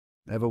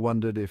Ever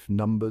wondered if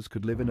numbers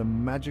could live in a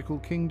magical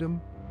kingdom?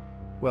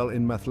 Well,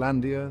 in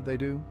Mathlandia they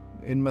do.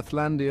 In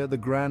Mathlandia, the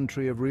grand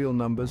tree of real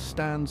numbers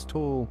stands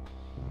tall.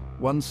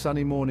 One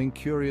sunny morning,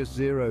 curious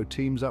Zero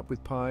teams up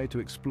with Pi to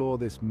explore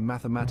this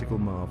mathematical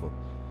marvel.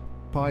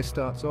 Pi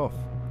starts off.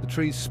 The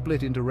trees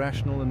split into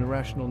rational and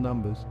irrational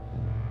numbers.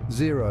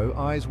 Zero,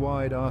 eyes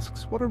wide,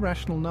 asks, "What are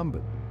rational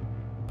numbers?"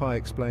 Pi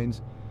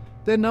explains,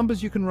 "They're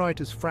numbers you can write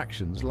as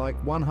fractions, like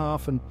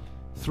 1/2 and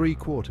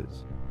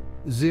 3/4.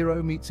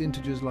 Zero meets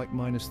integers like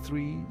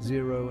 -3,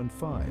 0, and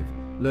 5,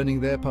 learning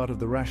they're part of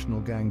the rational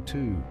gang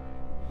too.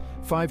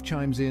 5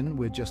 chimes in,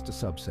 we're just a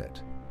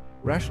subset.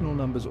 Rational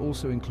numbers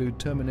also include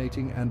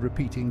terminating and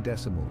repeating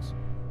decimals.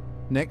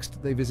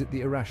 Next, they visit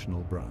the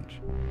irrational branch.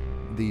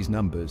 These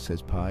numbers,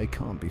 says Pi,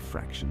 can't be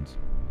fractions.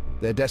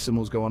 Their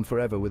decimals go on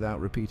forever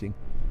without repeating.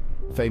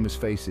 Famous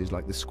faces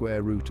like the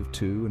square root of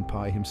 2 and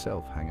Pi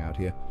himself hang out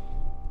here.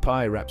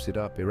 Pi wraps it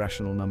up,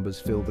 irrational numbers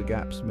fill the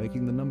gaps,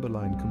 making the number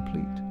line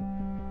complete.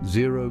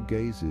 Zero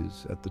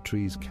gazes at the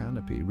tree's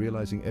canopy,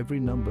 realizing every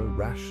number,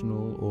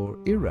 rational or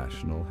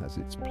irrational, has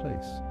its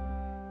place.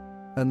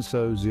 And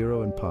so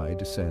Zero and Pi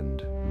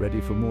descend, ready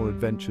for more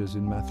adventures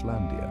in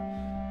Mathlandia.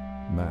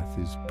 Math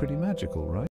is pretty magical, right?